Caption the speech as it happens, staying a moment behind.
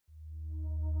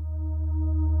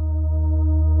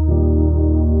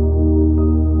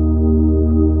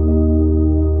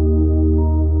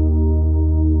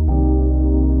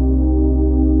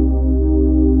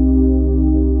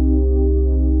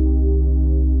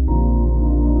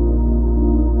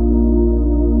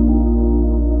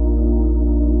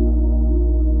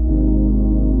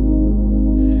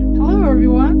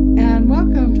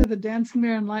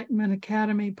Transcendent Enlightenment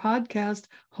Academy podcast,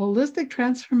 Holistic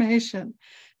Transformation.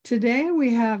 Today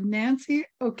we have Nancy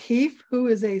OKeefe, who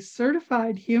is a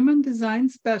certified human design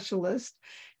specialist,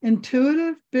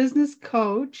 intuitive business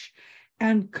coach,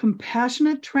 and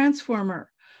compassionate transformer,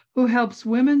 who helps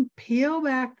women peel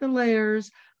back the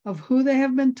layers of who they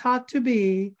have been taught to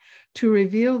be to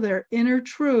reveal their inner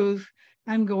truth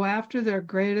and go after their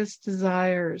greatest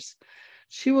desires.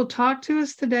 She will talk to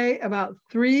us today about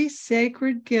 3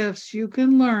 sacred gifts you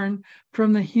can learn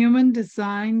from the human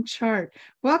design chart.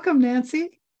 Welcome,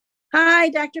 Nancy. Hi,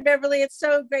 Dr. Beverly. It's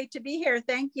so great to be here.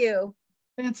 Thank you.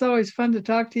 It's always fun to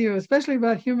talk to you, especially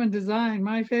about human design,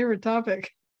 my favorite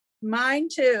topic. Mine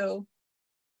too.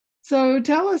 So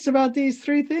tell us about these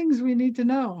 3 things we need to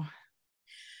know.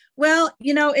 Well,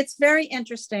 it's very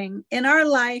interesting. In our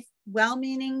life,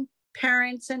 well-meaning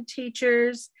parents and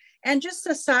teachers and just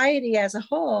society as a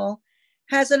whole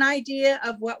has an idea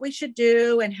of what we should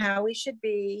do and how we should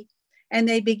be. And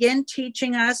they begin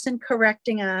teaching us and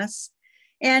correcting us.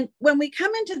 And when we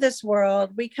come into this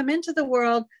world, we come into the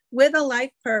world with a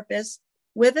life purpose,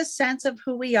 with a sense of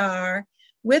who we are,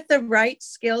 with the right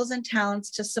skills and talents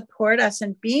to support us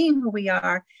in being who we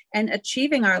are and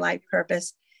achieving our life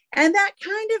purpose. And that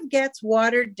kind of gets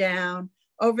watered down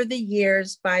over the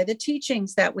years by the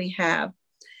teachings that we have.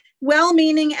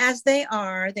 Well-meaning as they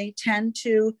are, they tend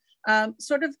to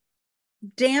sort of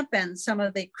dampen some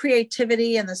of the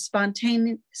creativity and the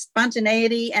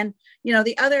spontaneity and,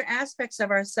 the other aspects of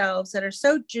ourselves that are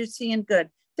so juicy and good,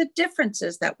 the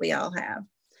differences that we all have.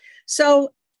 So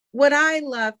what I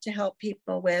love to help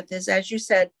people with is, as you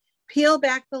said, peel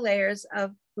back the layers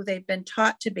of who they've been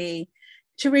taught to be,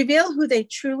 to reveal who they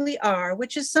truly are,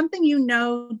 which is something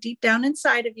deep down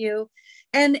inside of you,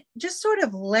 and just sort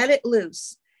of let it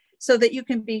loose so that you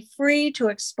can be free to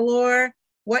explore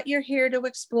what you're here to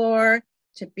explore,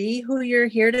 to be who you're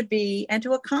here to be, and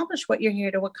to accomplish what you're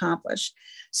here to accomplish.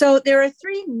 So there are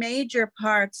 3 major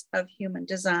parts of human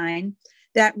design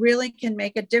that really can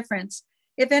make a difference.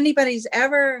 If anybody's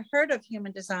ever heard of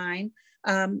human design,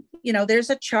 there's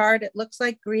a chart. It looks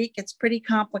like Greek. It's pretty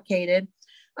complicated.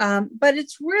 But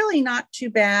it's really not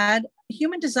too bad.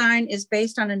 Human design is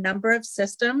based on a number of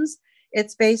systems.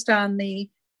 It's based on the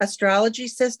astrology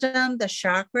system, the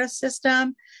chakra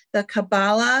system, the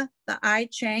Kabbalah, the I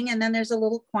Ching, and then there's a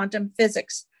little quantum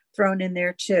physics thrown in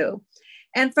there too.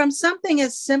 And from something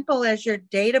as simple as your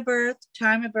date of birth,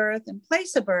 time of birth, and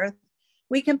place of birth,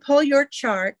 we can pull your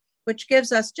chart, which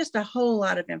gives us just a whole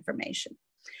lot of information.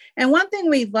 And one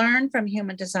thing we learn from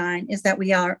human design is that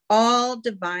we are all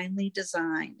divinely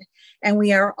designed and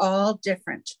we are all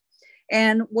different.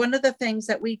 And one of the things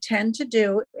that we tend to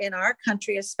do in our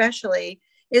country, especially,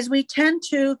 is we tend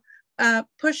to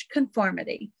push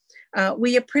conformity.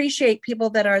 We appreciate people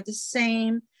that are the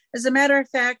same. As a matter of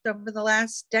fact, over the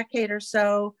last decade or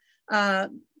so,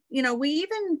 we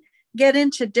even get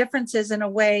into differences in a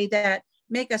way that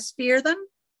make us fear them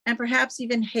and perhaps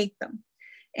even hate them.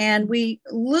 And we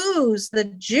lose the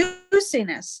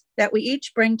juiciness that we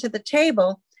each bring to the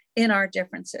table in our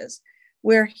differences.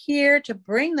 We're here to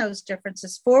bring those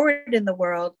differences forward in the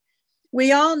world.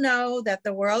 We all know that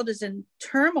the world is in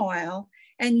turmoil,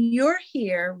 and you're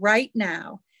here right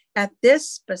now at this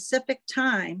specific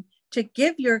time to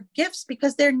give your gifts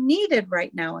because they're needed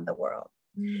right now in the world.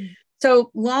 So,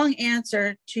 long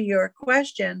answer to your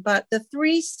question, but the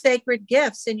 3 sacred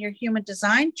gifts in your human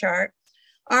design chart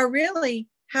are really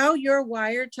how you're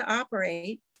wired to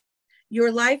operate,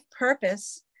 your life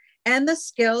purpose, and the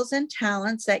skills and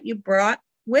talents that you brought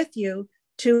with you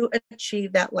to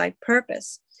achieve that life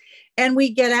purpose. And we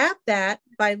get at that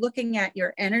by looking at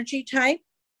your energy type,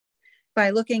 by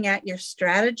looking at your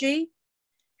strategy,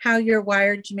 how you're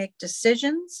wired to make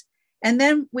decisions. And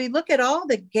then we look at all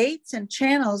the gates and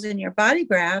channels in your body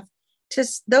graph.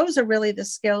 Those are really the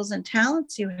skills and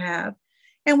talents you have.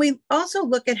 And we also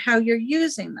look at how you're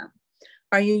using them.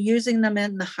 Are you using them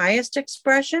in the highest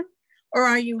expression, or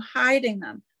are you hiding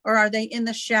them? Or are they in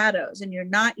the shadows and you're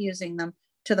not using them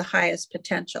to the highest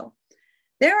potential?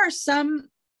 There are some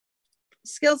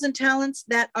skills and talents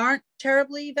that aren't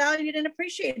terribly valued and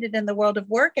appreciated in the world of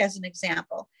work, as an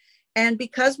example. And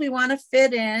because we want to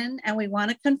fit in and we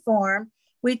want to conform,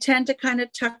 we tend to kind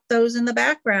of tuck those in the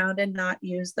background and not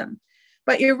use them.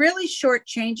 But you're really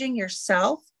shortchanging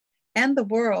yourself and the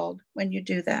world when you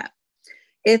do that.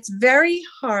 It's very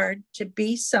hard to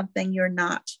be something you're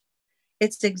not.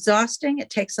 It's exhausting.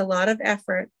 It takes a lot of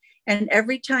effort. And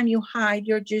every time you hide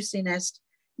your juiciness,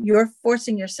 you're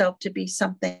forcing yourself to be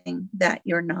something that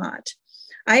you're not.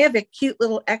 I have a cute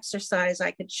little exercise I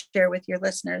could share with your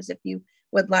listeners if you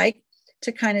would like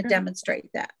to kind of demonstrate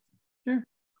that. Sure.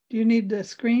 Do you need the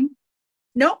screen?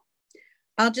 Nope.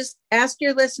 I'll just ask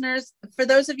your listeners, for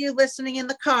those of you listening in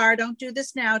the car, don't do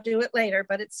this now, do it later,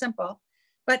 but it's simple.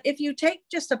 But if you take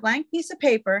just a blank piece of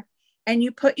paper and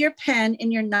you put your pen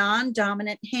in your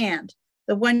non-dominant hand,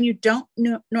 the one you don't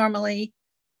normally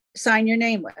sign your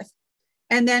name with,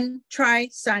 and then try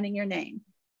signing your name.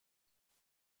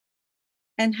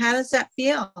 And how does that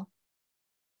feel?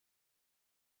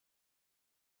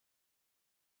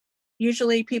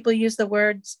 Usually people use the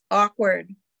words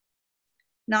awkward,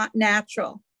 not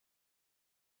natural.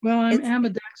 Well, I'm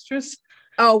ambidextrous.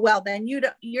 Oh, well, then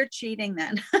you're cheating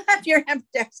then if you're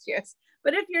ambidextrous.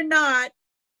 But if you're not,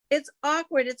 it's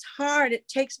awkward, it's hard, it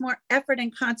takes more effort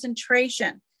and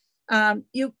concentration.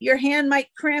 Your hand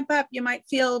might cramp up, you might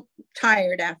feel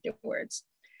tired afterwards.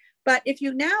 But if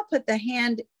you now put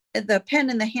the pen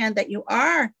in the hand that you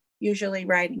are usually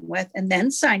writing with and then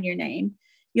sign your name,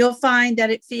 you'll find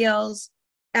that it feels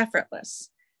effortless,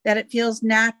 that it feels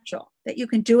natural, that you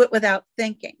can do it without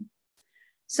thinking.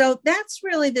 So that's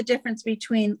really the difference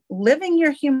between living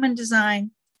your human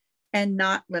design and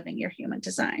not living your human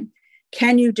design.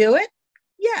 Can you do it?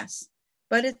 Yes,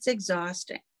 but it's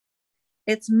exhausting.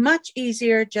 It's much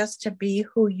easier just to be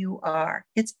who you are.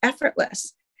 It's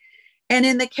effortless. And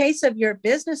in the case of your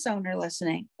business owner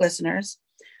listeners,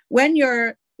 when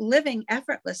you're living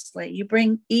effortlessly, you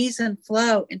bring ease and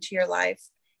flow into your life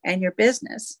and your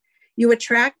business. You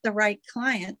attract the right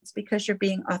clients because you're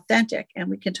being authentic. And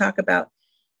we can talk about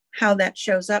how that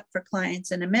shows up for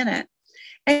clients in a minute.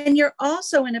 And you're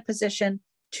also in a position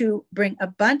to bring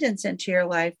abundance into your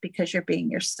life because you're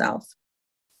being yourself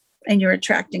and you're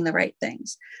attracting the right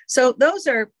things. So those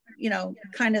are,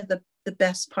 kind of the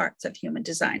best parts of human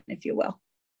design, if you will.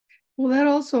 Well, that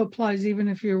also applies even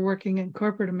if you're working in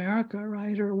corporate America,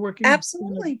 right? Or working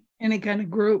absolutely in any kind of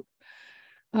group.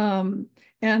 And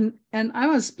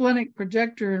I'm a splenic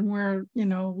projector, and we're,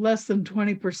 less than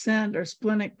 20% are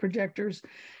splenic projectors,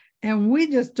 and we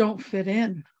just don't fit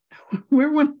in.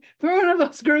 We're one of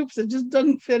those groups that just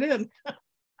doesn't fit in.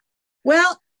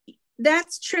 Well,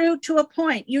 that's true to a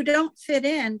point. You don't fit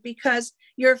in because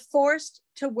you're forced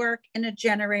to work in a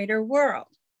generator world.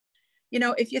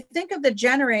 If you think of the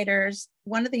generators,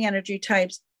 one of the energy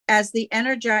types, as the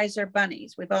Energizer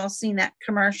bunnies, we've all seen that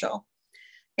commercial.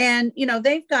 And,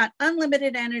 they've got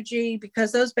unlimited energy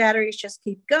because those batteries just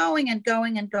keep going and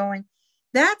going and going.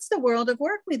 That's the world of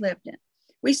work we lived in.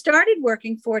 We started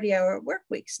working 40-hour work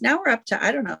weeks. Now we're up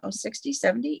to, 60,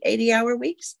 70, 80-hour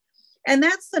weeks. And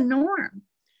that's the norm.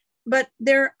 But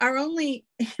there are only,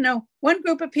 one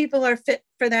group of people are fit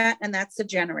for that, and that's the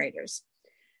generators.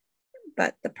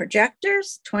 But the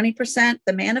projectors, 20%,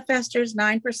 the manifestors,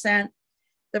 9%,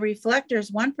 the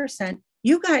reflectors, 1%,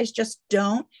 you guys just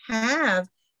don't have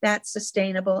that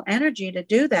sustainable energy to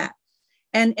do that.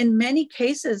 And in many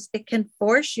cases, it can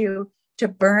force you to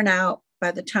burn out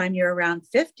by the time you're around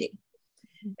 50.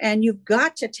 And you've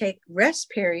got to take rest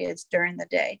periods during the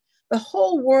day. The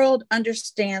whole world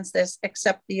understands this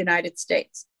except the United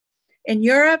States. In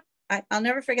Europe, I'll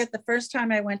never forget the first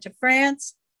time I went to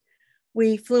France.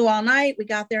 We flew all night. We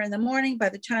got there in the morning. By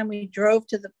the time we drove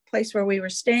to the place where we were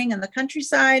staying in the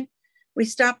countryside, we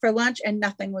stopped for lunch and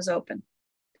nothing was open.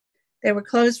 They were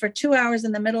closed for 2 hours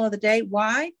in the middle of the day.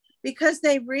 Why? Because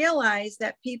they realized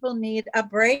that people need a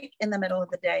break in the middle of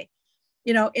the day.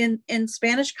 In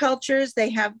Spanish cultures, they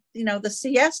have, the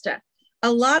siesta.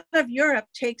 A lot of Europe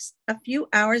takes a few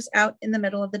hours out in the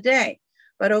middle of the day.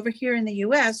 But over here in the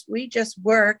US, we just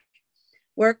work,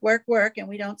 and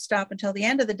we don't stop until the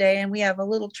end of the day. And we have a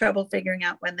little trouble figuring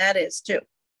out when that is too.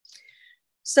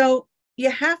 So you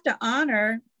have to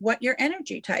honor what your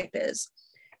energy type is.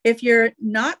 If you're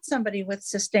not somebody with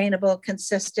sustainable,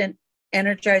 consistent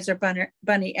Energizer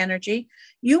bunny energy,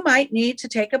 you might need to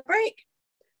take a break,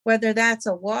 whether that's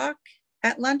a walk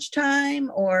at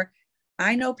lunchtime, or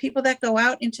I know people that go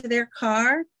out into their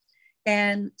car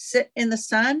and sit in the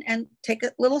sun and take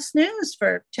a little snooze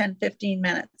for 10, 15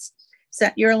 minutes.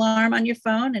 Set your alarm on your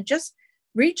phone and just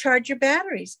recharge your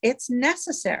batteries. It's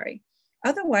necessary.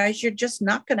 Otherwise, you're just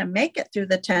not going to make it through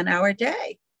the 10-hour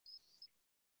day.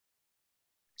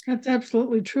 That's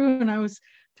absolutely true. And I was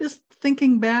just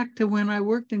thinking back to when I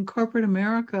worked in corporate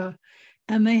America,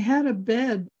 and they had a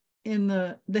bed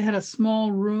they had a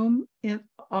small room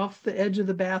off the edge of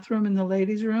the bathroom in the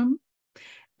ladies' room.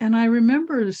 And I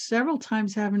remember several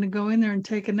times having to go in there and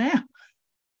take a nap.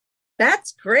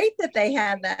 That's great that they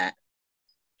had that.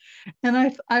 And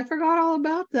I forgot all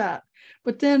about that.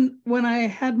 But then when I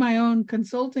had my own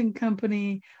consulting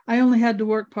company, I only had to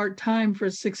work part-time for a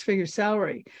 6-figure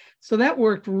salary. So that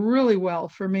worked really well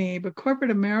for me. But corporate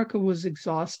America was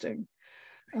exhausting.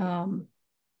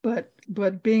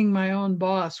 but being my own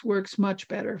boss works much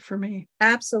better for me.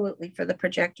 Absolutely, for the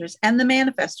projectors and the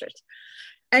manifestors.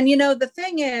 And the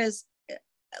thing is,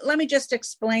 let me just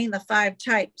explain the 5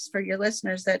 types for your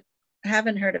listeners that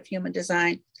haven't heard of human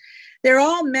design. They're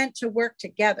all meant to work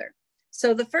together.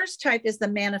 So the first type is the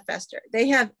manifestor. They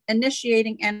have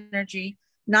initiating energy,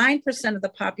 9% of the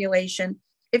population.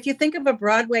 If you think of a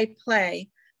Broadway play,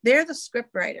 they're the script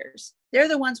writers. They're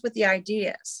the ones with the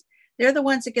ideas. They're the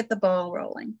ones that get the ball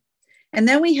rolling. And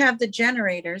then we have the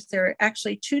generators. There are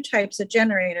actually 2 types of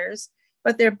generators,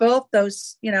 but they're both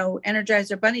those,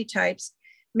 Energizer Bunny types,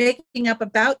 making up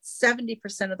about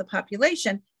 70% of the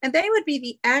population. And they would be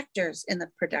the actors in the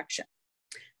production.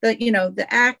 The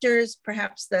actors,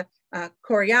 perhaps the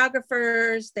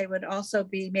choreographers. They would also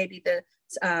be maybe the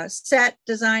set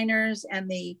designers and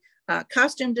the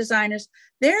costume designers.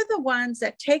 They're the ones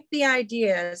that take the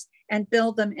ideas and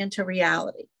build them into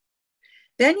reality.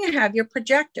 Then you have your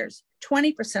projectors,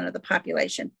 20% of the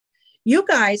population. You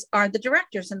guys are the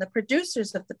directors and the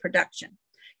producers of the production.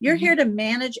 You're here to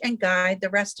manage and guide the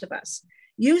rest of us.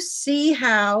 You see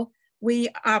how we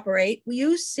operate.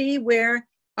 You see where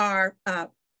our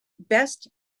best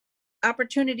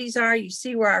opportunities are. You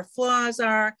see where our flaws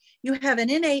are. You have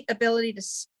an innate ability to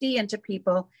see into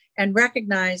people and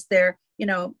recognize their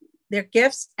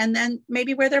gifts, and then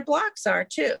maybe where their blocks are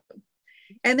too.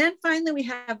 And then finally, we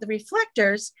have the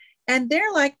reflectors, and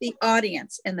they're like the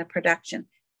audience in the production.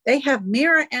 They have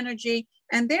mirror energy,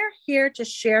 and they're here to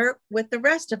share with the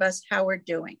rest of us how we're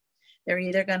doing. They're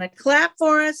either going to clap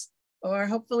for us or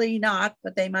hopefully not,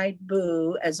 but they might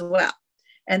boo as well.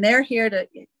 And they're here to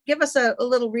give us a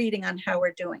little reading on how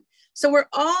we're doing. So we're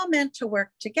all meant to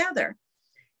work together.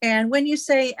 And when you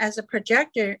say as a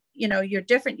projector, you're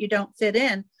different, you don't fit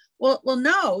in. Well,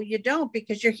 no, you don't,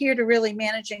 because you're here to really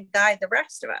manage and guide the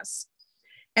rest of us.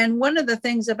 And one of the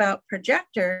things about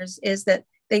projectors is that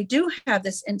they do have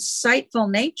this insightful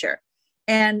nature.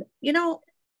 And,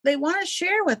 they want to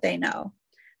share what they know.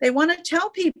 They want to tell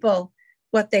people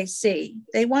what they see.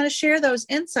 They want to share those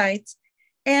insights.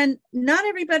 And not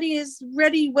everybody is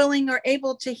ready, willing, or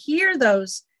able to hear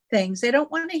those things. They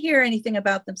don't want to hear anything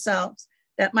about themselves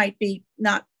that might be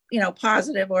not,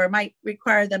 positive, or might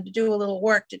require them to do a little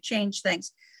work to change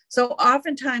things. So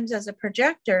oftentimes as a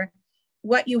projector,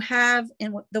 what you have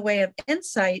in the way of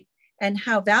insight and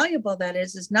how valuable that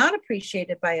is not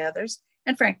appreciated by others.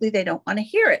 And frankly, they don't want to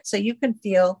hear it. So you can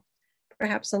feel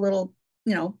perhaps a little,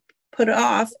 put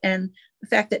off, and the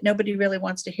fact that nobody really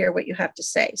wants to hear what you have to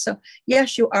say. So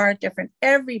yes, you are different.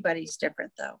 Everybody's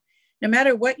different though. No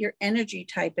matter what your energy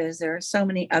type is, there are so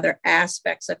many other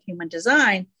aspects of human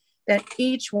design that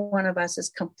each one of us is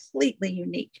completely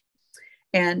unique.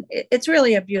 And it's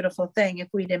really a beautiful thing if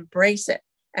we'd embrace it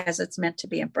as it's meant to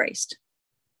be embraced.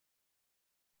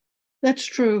 That's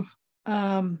true.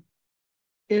 I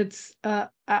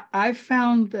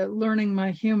found that learning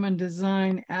my human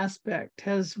design aspect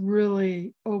has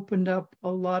really opened up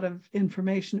a lot of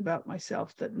information about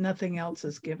myself that nothing else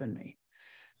has given me.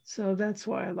 So that's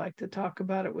why I like to talk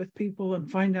about it with people and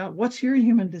find out what's your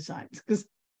human design, because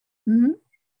it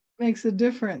makes a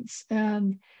difference.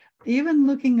 And even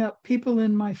looking up people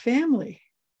in my family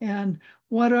and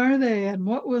what are they and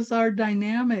what was our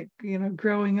dynamic,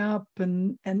 growing up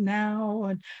and now,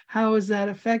 and how is that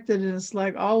affected? And it's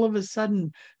like all of a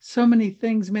sudden so many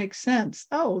things make sense.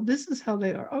 Oh, this is how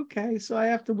they are. Okay, so I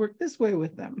have to work this way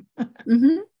with them.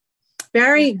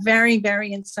 Very, very,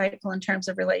 very insightful in terms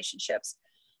of relationships.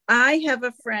 I have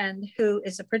a friend who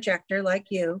is a projector like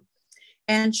you,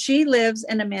 and she lives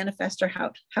in a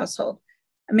household,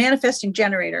 a manifesting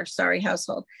generator,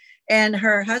 household. And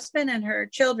her husband and her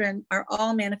children are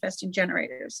all manifesting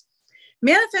generators.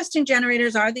 Manifesting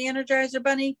generators are the Energizer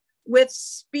Bunny with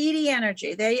speedy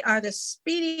energy. They are the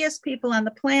speediest people on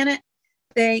the planet.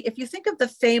 If you think of the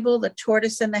fable, The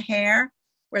Tortoise and the Hare,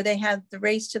 where they had the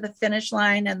race to the finish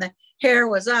line and the hare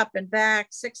was up and back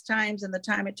 6 times in the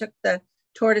time it took the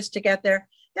tortoise to get there.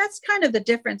 That's kind of the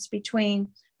difference between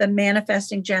the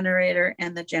manifesting generator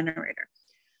and the generator.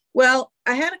 Well,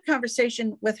 I had a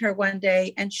conversation with her one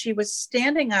day, and she was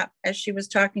standing up as she was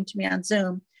talking to me on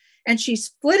Zoom, and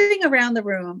she's flitting around the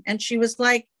room, and she was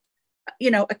like,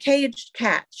 a caged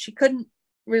cat. She couldn't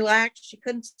relax. She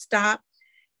couldn't stop.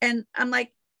 And I'm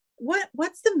like,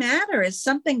 what's the matter? Is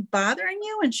something bothering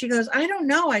you? And she goes, I don't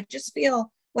know. I just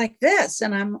feel like this.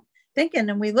 And I'm thinking,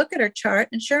 and we look at her chart,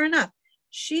 and sure enough,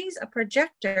 she's a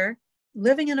projector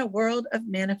living in a world of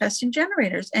manifesting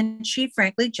generators. And she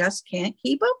frankly just can't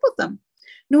keep up with them,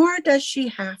 nor does she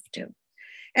have to.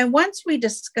 And once we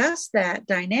discuss that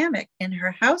dynamic in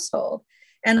her household,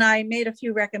 And I made a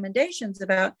few recommendations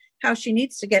about how she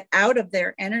needs to get out of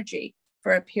their energy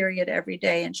for a period every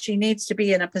day. And she needs to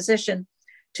be in a position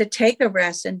to take a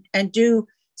rest and do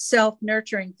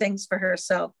self-nurturing things for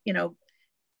herself,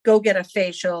 go get a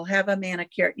facial, have a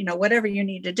manicure, whatever you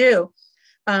need to do.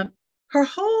 Her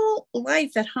whole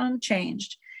life at home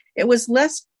changed. It was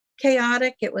less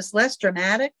chaotic. It was less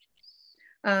dramatic.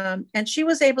 And she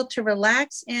was able to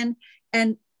relax in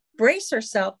and brace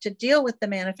herself to deal with the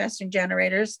manifesting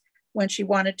generators when she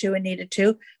wanted to and needed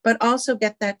to, but also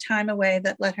get that time away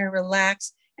that let her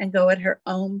relax and go at her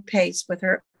own pace with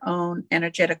her own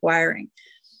energetic wiring.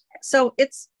 So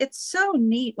it's so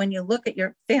neat when you look at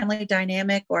your family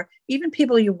dynamic or even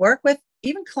people you work with,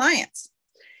 even clients,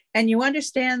 and you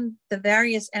understand the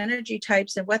various energy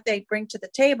types and what they bring to the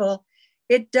table.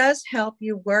 It does help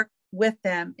you work with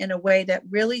them in a way that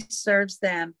really serves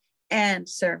them and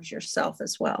serves yourself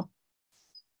as well.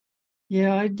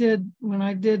 Yeah, I did. When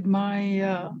I did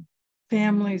my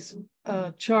family's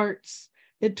charts,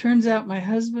 it turns out my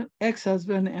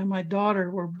ex-husband and my daughter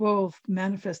were both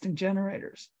manifesting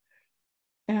generators.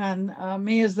 And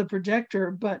me as the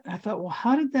projector, but I thought, well,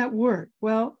 how did that work?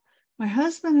 Well, my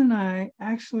husband and I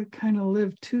actually kind of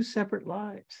lived two separate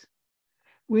lives.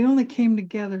 We only came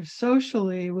together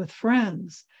socially with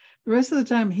friends. The rest of the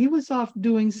time, he was off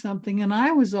doing something and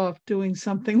I was off doing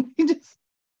something. We just,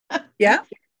 yeah.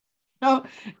 Oh,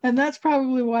 and that's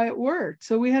probably why it worked.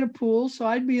 So we had a pool. So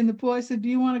I'd be in the pool. I said, do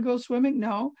you want to go swimming?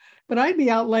 No, but I'd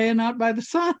be out laying out by the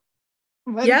sun,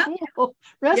 by the pool,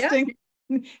 resting.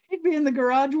 Yeah. He'd be in the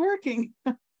garage working.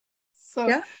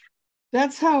 So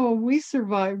that's how we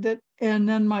survived it. And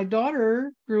then my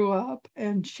daughter grew up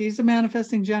and she's a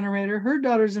manifesting generator. Her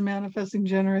daughter's a manifesting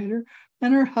generator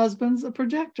and her husband's a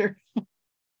projector.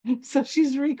 So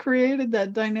she's recreated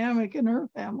that dynamic in her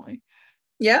family.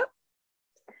 Yeah.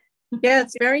 Yeah,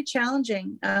 it's very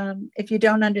challenging if you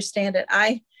don't understand it.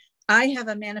 I have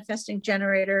a manifesting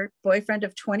generator boyfriend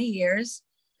of 20 years,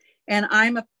 and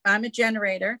I'm a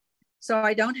generator, so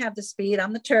I don't have the speed.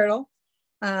 I'm the turtle.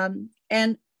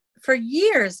 And for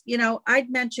years, I'd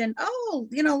mention,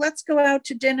 let's go out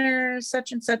to dinner,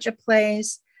 such and such a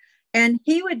place. And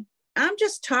I'm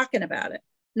just talking about it.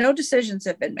 No decisions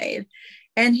have been made.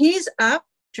 And he's up,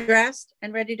 dressed,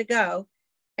 and ready to go,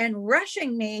 and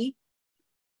rushing me.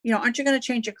 Aren't you going to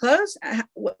change your clothes?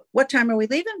 What time are we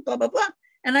leaving? Blah, blah, blah.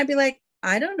 And I'd be like,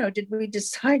 I don't know. Did we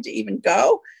decide to even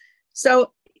go?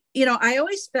 So, I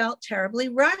always felt terribly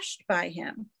rushed by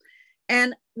him.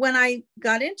 And when I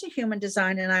got into human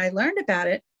design and I learned about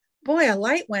it, boy, a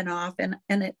light went off and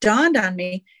it dawned on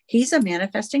me. He's a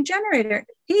manifesting generator.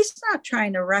 He's not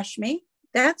trying to rush me.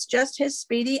 That's just his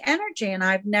speedy energy. And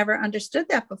I've never understood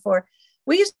that before.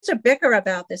 We used to bicker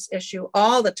about this issue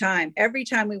all the time. Every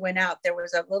time we went out, there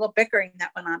was a little bickering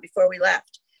that went on before we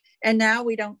left. And now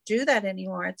we don't do that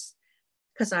anymore. It's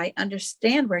because I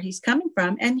understand where he's coming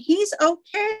from. And he's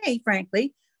okay,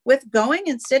 frankly, with going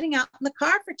and sitting out in the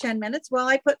car for 10 minutes while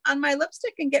I put on my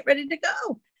lipstick and get ready to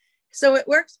go. So it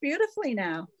works beautifully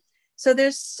now. So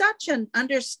there's such an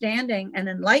understanding and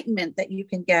enlightenment that you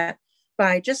can get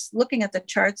by just looking at the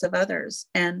charts of others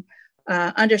and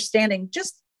understanding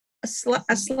just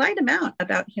a slight amount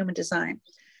about human design.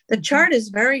 The chart is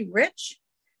very rich.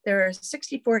 There are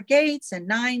 64 gates and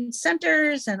 9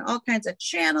 centers and all kinds of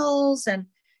channels and,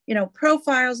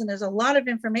 profiles. And there's a lot of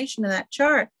information in that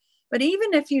chart. But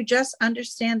even if you just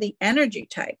understand the energy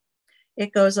type,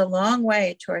 it goes a long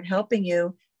way toward helping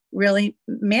you really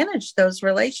manage those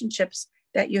relationships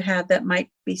that you have that might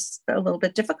be a little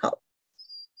bit difficult.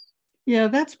 Yeah,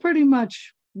 that's pretty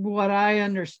much what I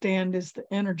understand is the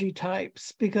energy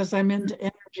types, because I'm into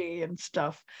energy and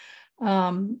stuff.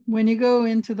 When you go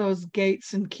into those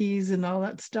gates and keys and all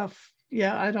that stuff,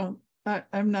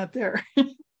 I'm not there.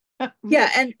 Yeah.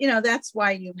 And, that's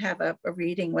why you have a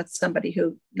reading with somebody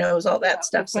who knows all that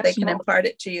stuff so they can impart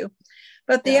it to you.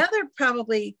 But the other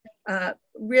probably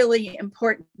really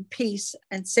important piece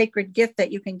and sacred gift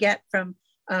that you can get from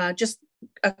just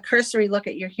a cursory look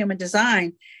at your human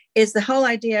design is the whole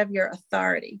idea of your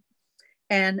authority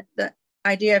and the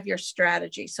idea of your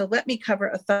strategy. So let me cover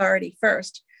authority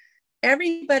first.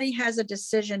 Everybody has a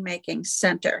decision-making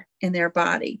center in their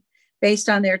body based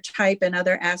on their type and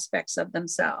other aspects of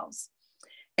themselves.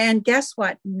 And guess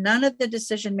what? None of the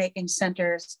decision-making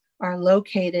centers are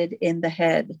located in the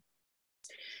head.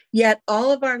 Yet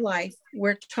all of our life,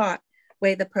 we're taught,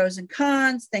 weigh the pros and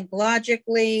cons, think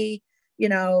logically,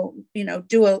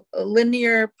 do a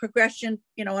linear progression,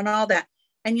 and all that.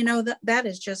 And that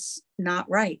is just not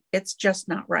right. It's just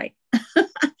not right.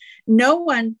 No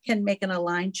one can make an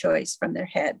aligned choice from their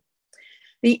head.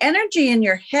 The energy in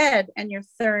your head and your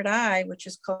third eye, which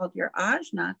is called your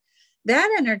ajna,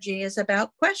 that energy is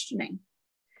about questioning.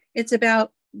 It's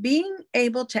about being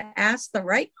able to ask the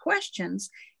right questions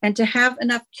and to have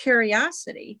enough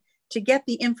curiosity to get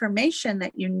the information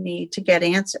that you need to get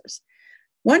answers.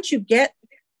 Once you get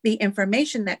the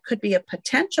information that could be a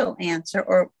potential answer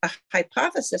or a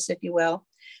hypothesis, if you will,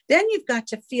 then you've got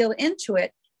to feel into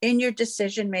it in your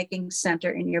decision-making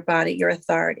center in your body, your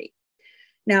authority.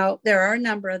 Now, there are a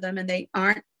number of them, and they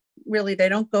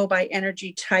don't go by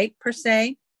energy type per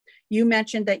se. You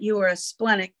mentioned that you were a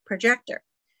splenic projector.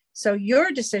 So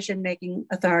your decision-making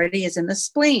authority is in the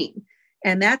spleen,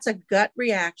 and that's a gut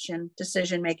reaction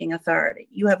decision-making authority.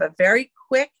 You have a very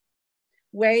quick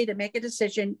way to make a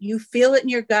decision. You feel it in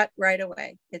your gut right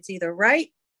away. It's either right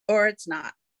or it's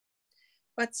not.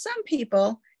 But some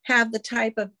people have the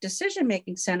type of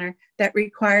decision-making center that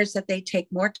requires that they take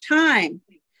more time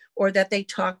or that they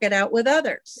talk it out with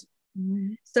others.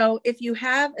 Mm-hmm. So if you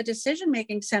have a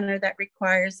decision-making center that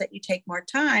requires that you take more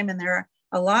time, and there are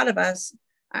a lot of us,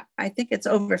 I think it's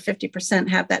over 50%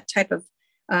 have that type of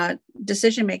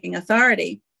decision-making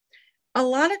authority, a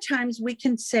lot of times we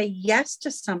can say yes to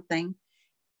something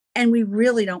and we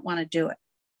really don't want to do it.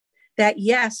 That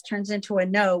yes turns into a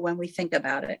no when we think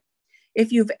about it.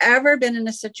 If you've ever been in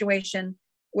a situation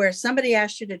where somebody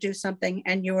asked you to do something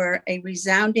and you were a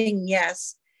resounding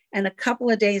yes, and a couple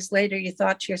of days later you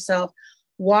thought to yourself,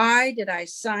 why did I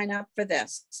sign up for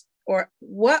this? Or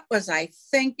what was I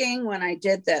thinking when I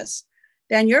did this?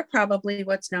 Then you're probably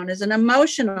what's known as an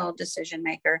emotional decision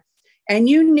maker. And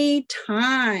you need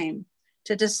time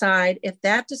to decide if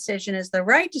that decision is the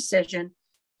right decision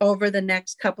over the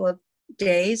next couple of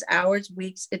days, hours,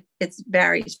 weeks. It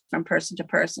varies from person to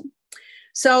person.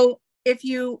 So if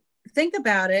you think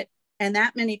about it, and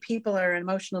that many people are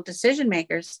emotional decision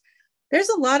makers, there's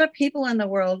a lot of people in the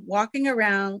world walking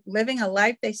around living a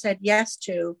life they said yes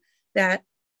to that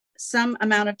some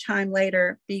amount of time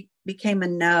later became a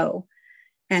no,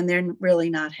 and they're really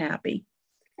not happy.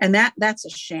 And that's a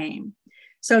shame.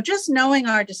 So just knowing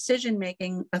our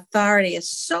decision-making authority is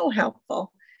so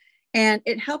helpful, and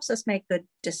it helps us make good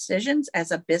decisions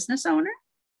as a business owner.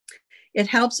 It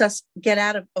helps us get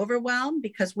out of overwhelm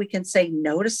because we can say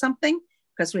no to something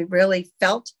because we really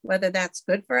felt whether that's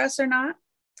good for us or not.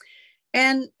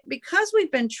 And because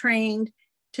we've been trained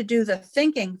to do the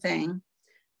thinking thing,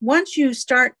 once you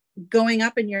start going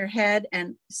up in your head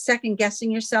and second guessing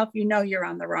yourself, you know you're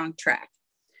on the wrong track.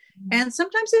 And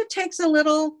sometimes it takes a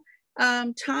little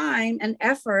time and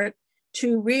effort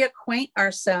to reacquaint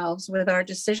ourselves with our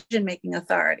decision-making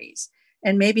authorities,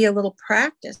 and maybe a little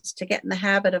practice to get in the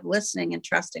habit of listening and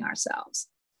trusting ourselves.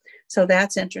 So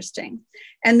that's interesting.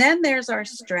 And then there's our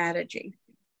strategy.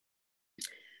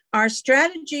 Our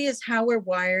strategy is how we're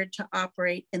wired to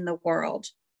operate in the world.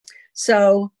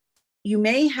 So you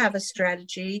may have a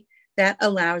strategy that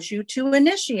allows you to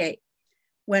initiate.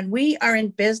 When we are in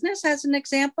business, as an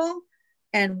example,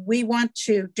 and we want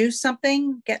to do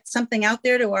something, get something out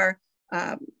there to our,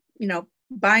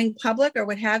 buying public or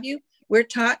what have you, we're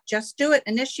taught just do it,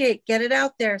 initiate, get it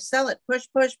out there, sell it, push,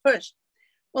 push, push.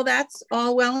 Well, that's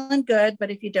all well and good,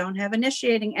 but if you don't have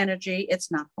initiating energy,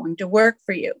 it's not going to work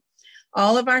for you.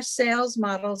 All of our sales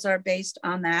models are based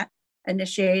on that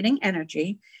initiating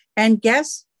energy. And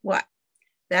guess what?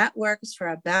 That works for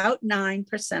about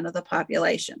 9% of the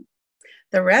population.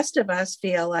 The rest of us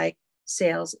feel like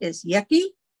sales is yucky.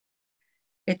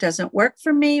 It doesn't work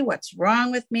for me. What's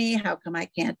wrong with me? How come I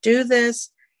can't do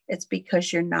this? It's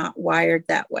because you're not wired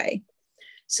that way.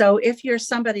 So if you're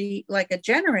somebody like a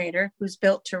generator who's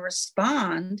built to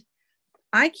respond,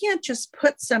 I can't just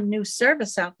put some new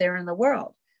service out there in the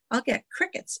world. I'll get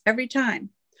crickets every time.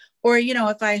 Or,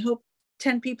 if I hope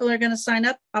 10 people are going to sign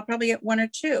up, I'll probably get 1 or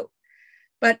 2.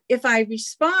 But if I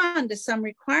respond to some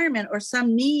requirement or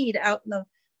some need out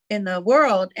in the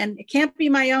world, and it can't be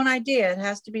my own idea, it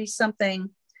has to be something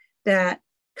that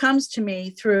comes to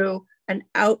me through an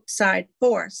outside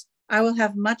force, I will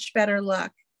have much better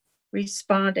luck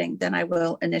responding than I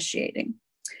will initiating.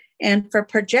 And for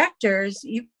projectors,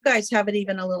 you guys have it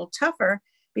even a little tougher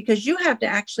because you have to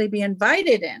actually be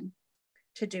invited in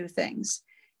to do things.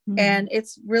 Mm-hmm. And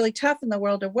it's really tough in the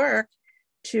world of work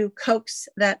to coax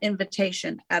that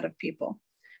invitation out of people.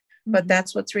 Mm-hmm. But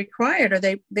that's what's required, or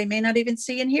they may not even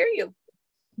see and hear you.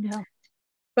 Yeah.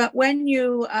 But when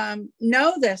you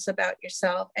know this about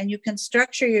yourself and you can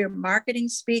structure your marketing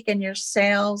speak and your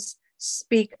sales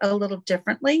speak a little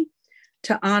differently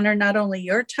to honor not only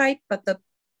your type, but the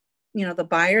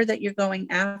buyer that you're going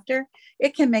after,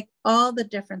 it can make all the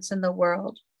difference in the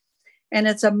world. And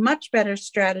it's a much better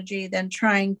strategy than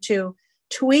trying to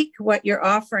tweak what you're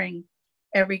offering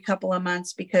every couple of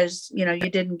months because, you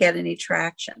didn't get any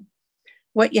traction.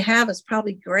 What you have is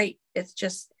probably great. It's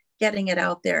just getting it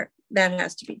out there. That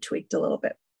has to be tweaked a little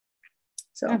bit.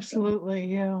 So absolutely,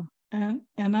 yeah.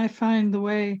 And I find the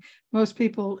way most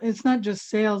people, it's not just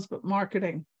sales, but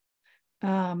marketing.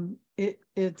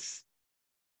 It's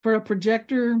for a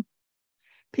projector,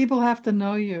 people have to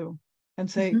know you and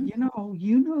say,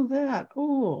 you know that.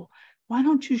 Oh, why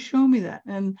don't you show me that?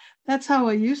 And that's how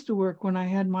I used to work when I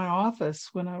had my office,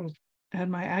 when I had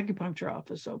my acupuncture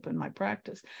office open, my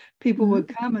practice. People would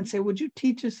come and say, would you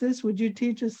teach us this? Would you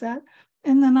teach us that?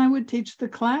 And then I would teach the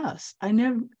class. I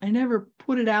never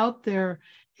put it out there.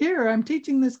 Here, I'm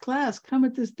teaching this class. Come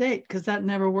at this date, because that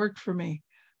never worked for me.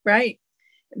 Right.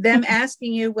 Them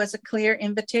asking you was a clear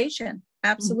invitation.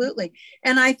 Absolutely. Mm-hmm.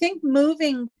 And I think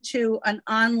moving to an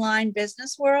online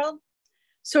business world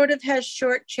sort of has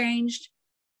shortchanged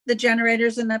the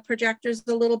generators and the projectors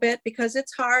a little bit, because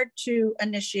it's hard to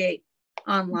initiate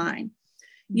online.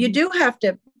 Mm-hmm. You do have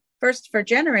to, first for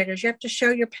generators, you have to show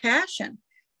your passion.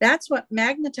 That's what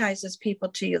magnetizes people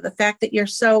to you, the fact that you're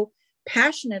so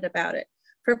passionate about it.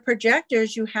 For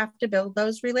projectors, you have to build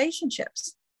those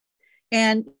relationships.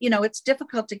 And, it's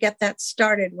difficult to get that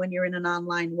started when you're in an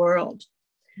online world.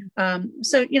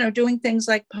 So, doing things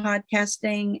like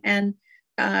podcasting and,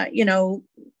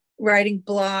 writing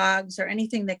blogs or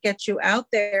anything that gets you out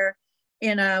there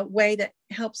in a way that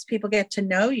helps people get to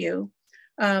know you.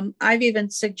 I've even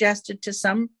suggested to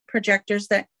some projectors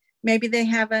that maybe they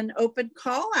have an open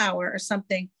call hour or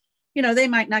something. They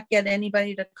might not get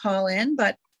anybody to call in,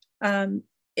 but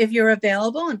if you're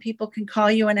available and people can call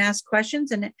you and ask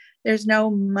questions, and there's no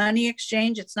money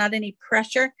exchange, it's not any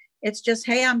pressure. It's just,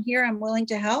 hey, I'm here, I'm willing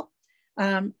to help.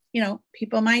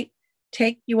 People might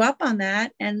take you up on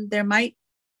that, and there might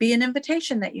be an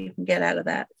invitation that you can get out of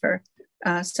that for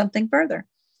something further.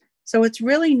 So it's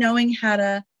really knowing how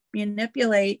to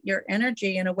manipulate your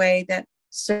energy in a way that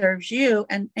serves you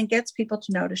and gets people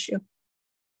to notice you.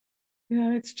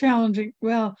 Yeah, it's challenging.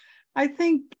 Well, I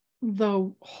think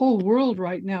the whole world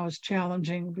right now is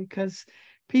challenging because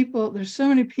there's so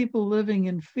many people living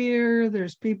in fear.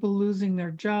 There's people losing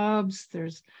their jobs.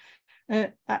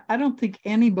 I don't think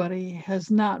anybody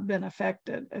has not been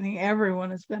affected. I think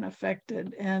everyone has been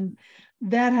affected, and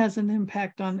that has an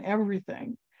impact on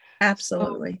everything.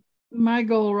 Absolutely. So my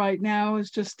goal right now is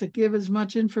just to give as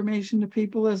much information to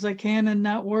people as I can and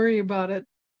not worry about it.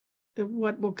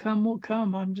 What will come will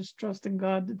come. I'm just trusting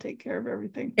God to take care of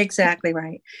everything. Exactly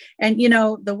right. And,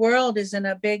 the world is in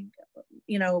a big,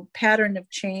 pattern of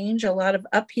change, a lot of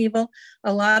upheaval.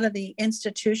 A lot of the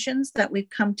institutions that we've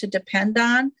come to depend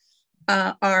on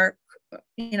are,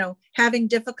 having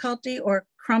difficulty or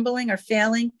crumbling or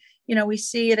failing. We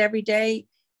see it every day,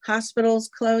 hospitals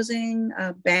closing,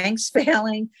 banks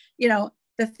failing,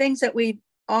 the things that we've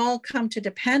all come to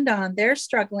depend on, they're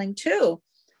struggling too.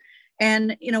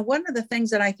 And, one of the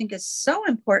things that I think is so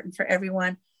important for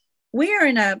everyone, we are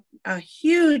in a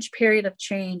huge period of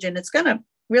change, and it's going to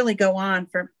really go on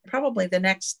for probably the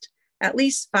next at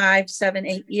least 5, 7,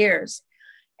 8 years.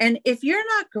 And if you're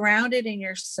not grounded in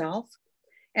yourself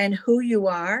and who you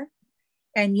are,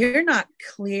 and you're not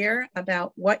clear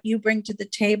about what you bring to the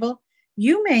table,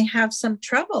 you may have some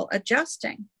trouble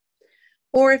adjusting.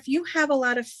 Or if you have a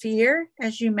lot of fear,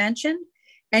 as you mentioned,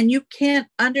 and you can't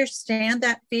understand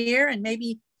that fear and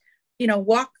maybe,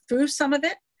 walk through some of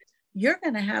it, you're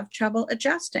going to have trouble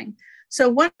adjusting. So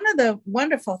one of the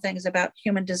wonderful things about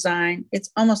human design,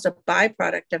 it's almost a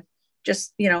byproduct of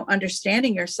just,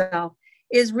 understanding yourself,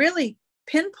 is really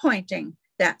pinpointing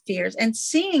that fears and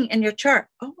seeing in your chart,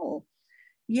 oh,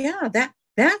 yeah,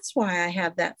 that's why I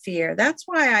have that fear. That's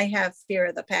why I have fear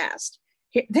of the past.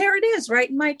 There it is right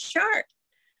in my chart.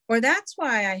 Or that's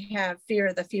why I have fear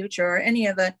of the future, or any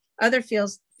of the other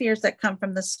fears that come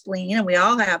from the spleen, and we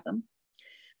all have them.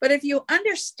 But if you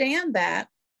understand that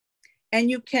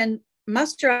and you can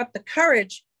muster up the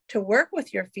courage to work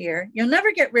with your fear, you'll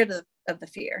never get rid of the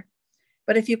fear.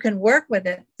 But if you can work with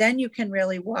it, then you can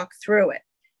really walk through it.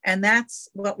 And that's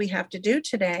what we have to do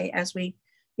today as we,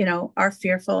 are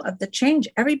fearful of the change.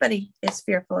 Everybody is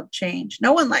fearful of change.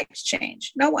 No one likes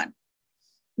change. No one.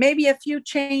 Maybe a few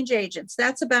change agents.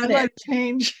 That's about it. I like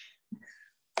change.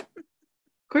 Of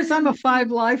course, I'm a 5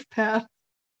 life path.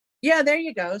 Yeah, there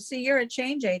you go. See, you're a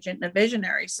change agent and a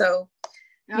visionary. So,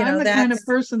 I'm the kind of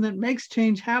person that makes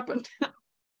change happen.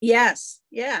 Yes.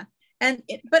 Yeah.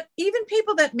 But even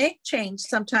people that make change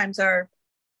sometimes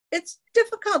it's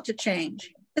difficult to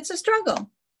change. It's a struggle.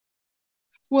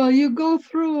 Well, you go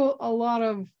through a lot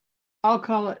of, I'll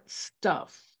call it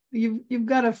stuff. You've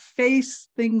got to face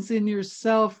things in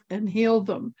yourself and heal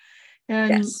them. and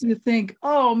Yes. you think,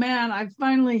 oh man, I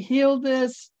finally healed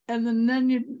this. And then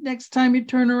you next time you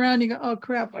turn around, you go, oh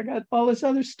crap, I got all this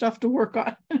other stuff to work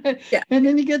on. Yeah. And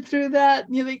then you get through that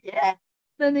and you think, yeah.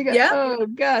 Then you go, Yeah. oh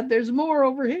God, there's more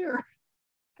over here.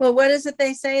 Well, what is it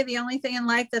they say? The only thing in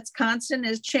life that's constant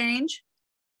is change.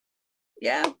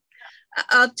 Yeah.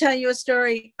 I'll tell you a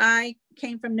story. I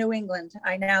came from New England.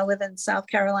 I now live in South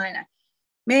Carolina.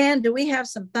 Man, do we have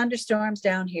some thunderstorms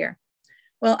down here.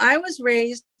 Well, I was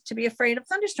raised to be afraid of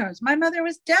thunderstorms. My mother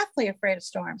was deathly afraid of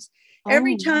storms.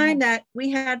 Every time that we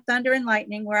had thunder and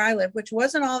lightning where I live, which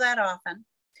wasn't all that often,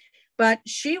 but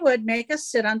she would make us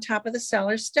sit on top of the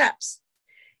cellar steps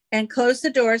and close the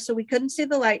door so we couldn't see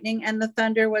the lightning and the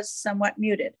thunder was somewhat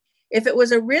muted. If it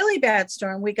was a really bad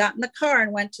storm, we got in the car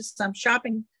and went to some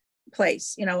shopping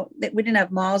place. You know, we didn't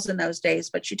have malls in those days,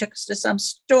 but she took us to some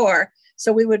store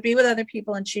so we would be with other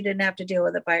people and she didn't have to deal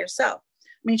with it by herself.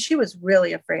 I mean, she was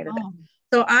really afraid of it.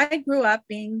 So I grew up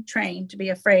being trained to be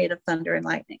afraid of thunder and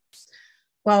lightning.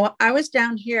 Well, I was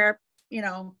down here, you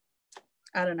know,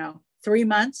 I don't know, 3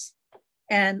 months.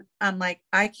 And I'm like,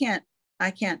 I can't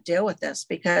deal with this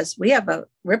because we have a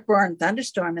rip-roaring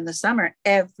thunderstorm in the summer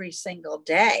every single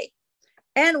day.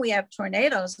 And we have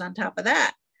tornadoes on top of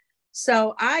that.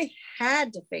 So I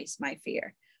had to face my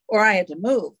fear or I had to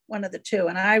move, one of the two.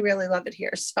 And I really love it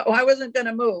here. So I wasn't going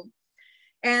to move.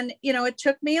 And, you know, it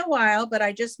took me a while, but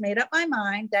I just made up my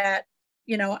mind that,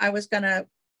 you know, I was going to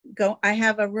go. I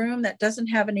have a room that doesn't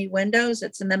have any windows.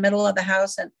 It's in the middle of the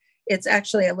house and it's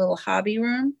actually a little hobby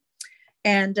room.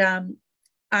 And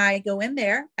I go in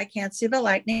there. I can't see the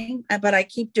lightning, but I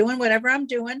keep doing whatever I'm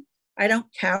doing. I don't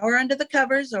cower under the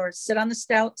covers or sit on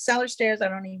the cellar stairs. I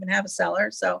don't even have a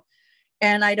cellar. So,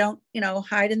 and I don't, you know,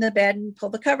 hide in the bed and pull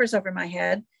the covers over my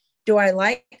head. Do I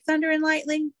like thunder and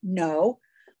lightning? No,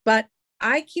 but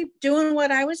I keep doing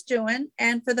what I was doing.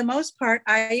 And for the most part,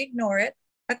 I ignore it.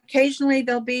 Occasionally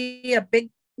there'll be a big,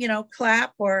 you know,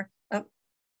 clap or a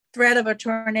threat of a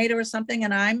tornado or something.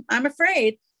 And I'm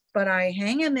afraid, but I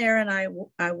hang in there and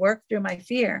I work through my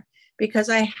fear because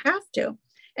I have to.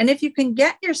 And if you can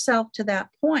get yourself to that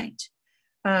point,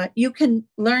 you can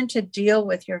learn to deal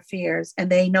with your fears and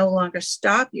they no longer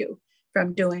stop you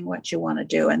from doing what you want to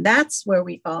do. And that's where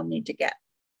we all need to get.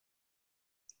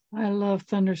 I love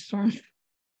thunderstorms.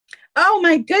 Oh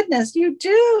my goodness, you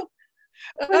do.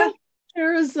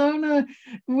 Arizona,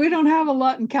 we don't have a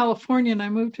lot in California, and I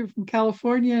moved here from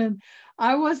California, and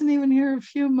I wasn't even here a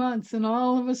few months, and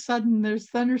all of a sudden there's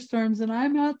thunderstorms, and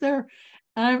I'm out there,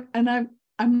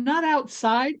 I'm not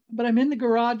outside, but I'm in the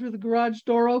garage with the garage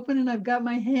door open, and I've got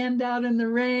my hand out in the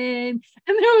rain,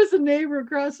 and there was a neighbor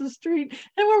across the street,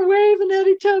 and we're waving at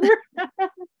each other,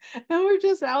 and we're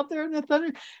just out there in the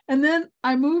thunder. And then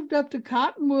I moved up to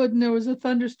Cottonwood, and there was a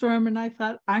thunderstorm, and I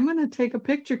thought, I'm going to take a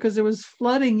picture because it was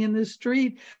flooding in the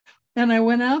street. And I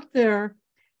went out there,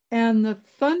 and the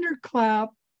thunderclap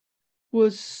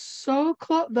was so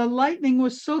close. The lightning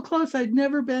was so close. I'd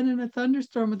never been in a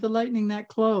thunderstorm with the lightning that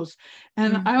close.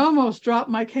 And I almost dropped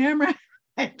my camera.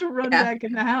 I had to run back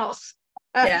in the house.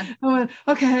 I went,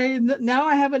 okay, now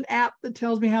I have an app that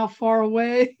tells me how far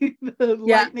away the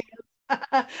lightning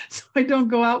is. So I don't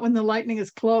go out when the lightning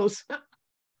is close.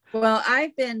 Well,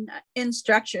 I've been in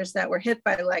structures that were hit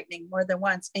by lightning more than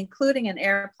once, including an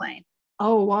airplane.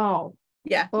 Oh, wow.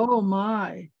 Yeah. Oh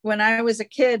my. When I was a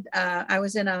kid, I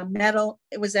was in a metal,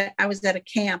 I was at a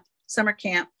camp, summer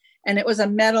camp, and it was a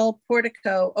metal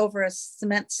portico over a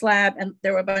cement slab, and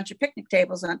there were a bunch of picnic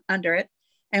tables under it.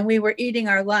 And we were eating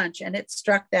our lunch, and it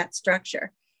struck that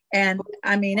structure. And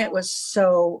I mean, it was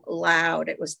so loud,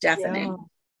 it was deafening,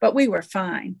 but we were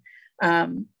fine.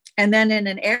 And then in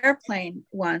an airplane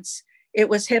once, it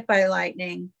was hit by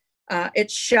lightning.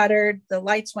 It shuddered, the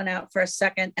lights went out for a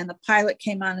second, and the pilot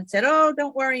came on and said, oh,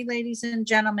 don't worry, ladies and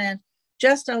gentlemen,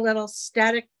 just a little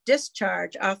static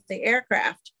discharge off the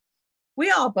aircraft.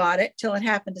 We all bought it till it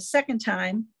happened a second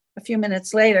time a few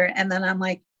minutes later. And then I'm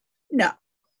like, no,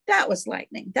 that was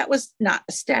lightning. That was not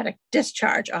a static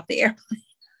discharge off the airplane.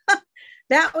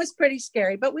 That was pretty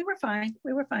scary, but we were fine.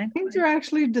 We were fine. Things are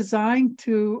actually designed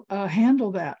to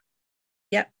handle that.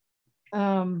 Yep.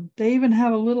 They even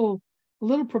have a little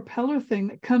propeller thing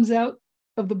that comes out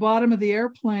of the bottom of the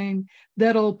airplane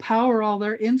that'll power all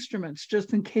their instruments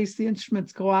just in case the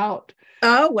instruments go out.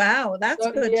 Oh, wow. That's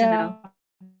good to know.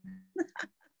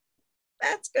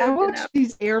 That's good. I watch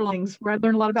these airlines where I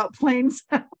learn a lot about planes.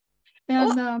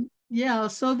 And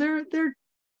so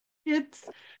it's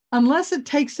unless it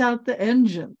takes out the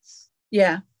engines.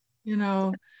 Yeah. You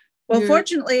know. Well,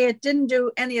 fortunately it didn't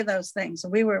do any of those things.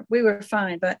 We were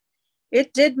fine, but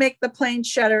it did make the plane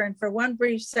shudder, and for one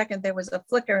brief second there was a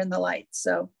flicker in the lights.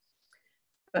 So,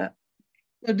 but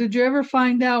So did you ever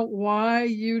find out why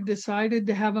you decided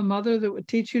to have a mother that would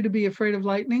teach you to be afraid of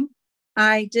lightning?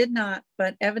 I did not,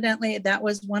 but evidently that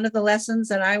was one of the lessons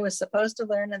that I was supposed to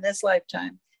learn in this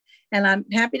lifetime. And I'm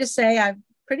happy to say I've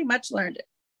pretty much learned it.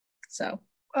 So,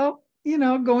 Well,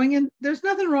 going in, there's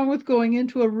nothing wrong with going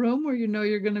into a room where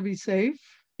you're going to be safe.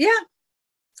 yeah.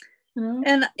 You know?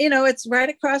 And, it's right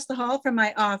across the hall from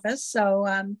my office. So,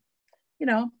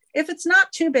 if it's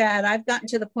not too bad, I've gotten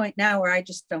to the point now where I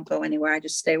just don't go anywhere. I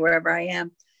just stay wherever I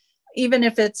am. Even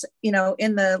if it's, in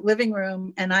the living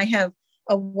room and I have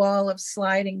a wall of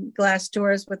sliding glass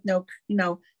doors with no,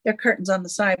 there are curtains on the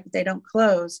side, but they don't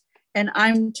close. And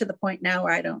I'm to the point now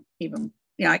where I don't even,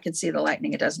 I can see the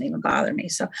lightning. It doesn't even bother me.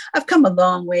 So I've come a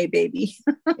long way, baby.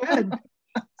 Good.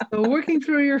 So working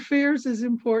through your fears is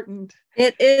important.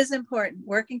 It is important,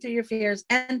 working through your fears.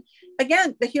 And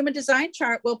again, the human design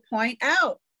chart will point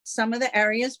out some of the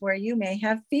areas where you may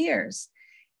have fears.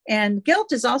 And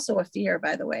guilt is also a fear,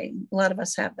 by the way. A lot of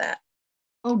us have that.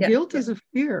 Oh, yeah. Guilt is a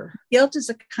fear. Guilt is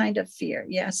a kind of fear,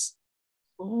 yes.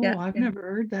 Oh, yeah. I've never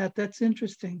heard that. That's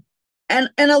interesting. And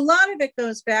a lot of it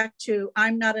goes back to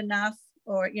I'm not enough,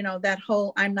 or, that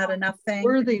whole I'm not enough thing.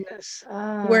 Worthiness.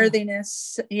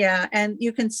 Worthiness, yeah. And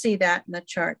you can see that in the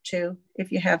chart too,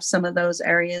 if you have some of those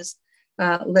areas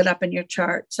lit up in your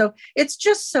chart. So it's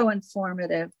just so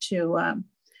informative to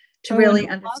really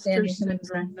understand your human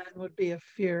design. That would be a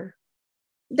fear.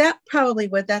 That probably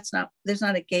would. There's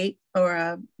not a gate or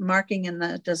a marking in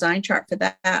the design chart for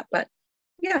that, but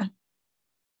yeah.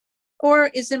 Or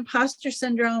is imposter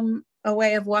syndrome a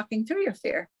way of walking through your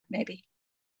fear? Maybe.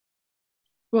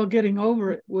 Well, getting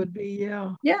over it would be,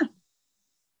 yeah. Yeah.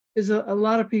 Because a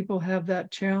lot of people have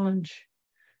that challenge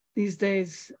these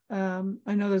days. I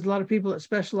know there's a lot of people that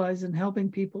specialize in helping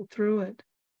people through it.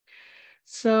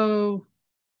 So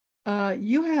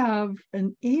you have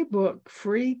an ebook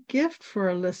free gift for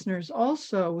our listeners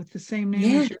also with the same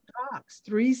name as your talks,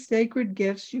 3 sacred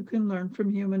gifts you can learn from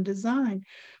human design.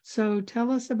 So tell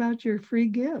us about your free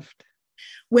gift.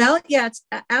 Well, yeah, it's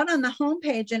out on the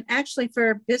homepage. And actually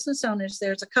for business owners,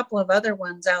 there's a couple of other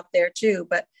ones out there too,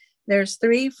 but there's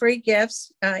 3 free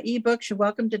gifts, ebooks. You're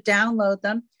welcome to download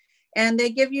them. And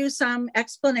they give you some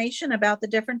explanation about the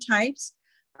different types,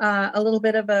 a little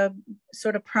bit of a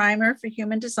sort of primer for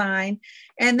human design.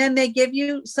 And then they give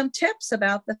you some tips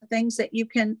about the things that you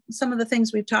can, some of the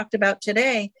things we've talked about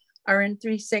today are in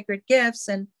 3 sacred gifts.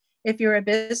 And if you're a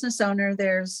business owner,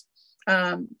 there's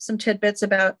some tidbits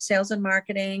about sales and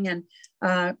marketing and,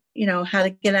 how to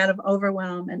get out of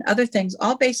overwhelm and other things,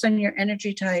 all based on your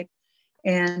energy type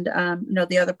and,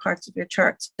 the other parts of your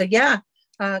charts. So yeah,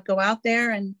 go out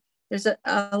there, and there's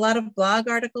a lot of blog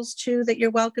articles too that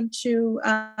you're welcome to,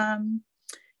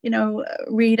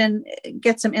 read and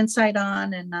get some insight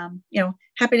on. And,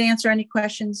 happy to answer any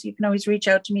questions. You can always reach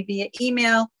out to me via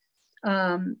email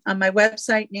on my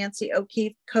website,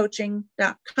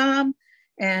 nancyokeefecoaching.com.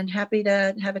 And happy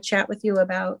to have a chat with you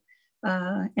about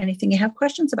anything you have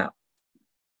questions about.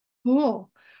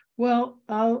 Cool. Well,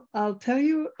 I'll tell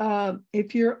you,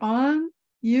 if you're on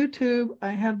YouTube,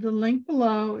 I have the link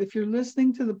below. If you're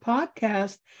listening to the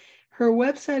podcast, her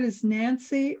website is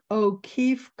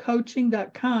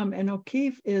nancyokeefecoaching.com, and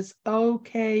O'Keefe is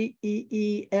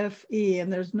OKeefe,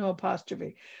 and there's no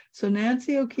apostrophe. So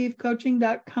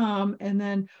nancyokeefecoaching.com, and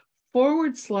then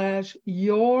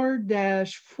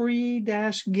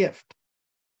 /your-free-gift.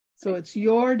 So it's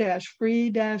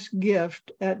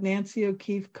your-free-gift at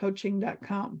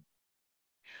nancyokeefecoaching.com.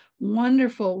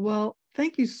 Wonderful. Well,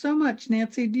 thank you so much,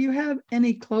 Nancy. Do you have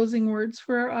any closing words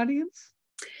for our audience?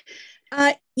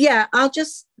 Yeah, I'll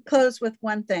just close with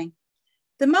one thing.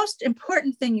 The most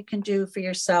important thing you can do for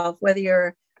yourself, whether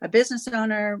you're a business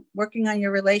owner, working on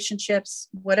your relationships,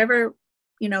 whatever,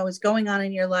 is going on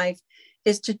in your life,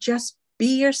 is to just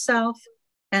be yourself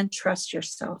and trust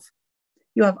yourself.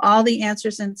 You have all the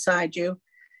answers inside you.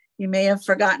 You may have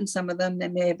forgotten some of them. They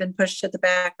may have been pushed to the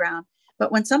background.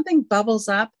 But when something bubbles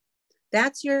up,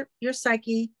 that's your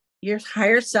psyche, your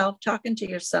higher self talking to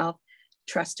yourself.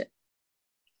 Trust it.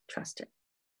 Trust it.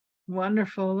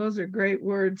 Wonderful. Those are great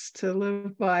words to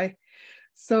live by.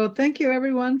 So thank you,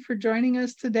 everyone, for joining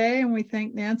us today. And we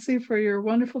thank Nancy for your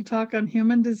wonderful talk on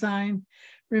human design.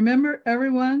 Remember,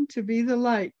 everyone, to be the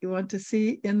light you want to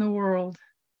see in the world.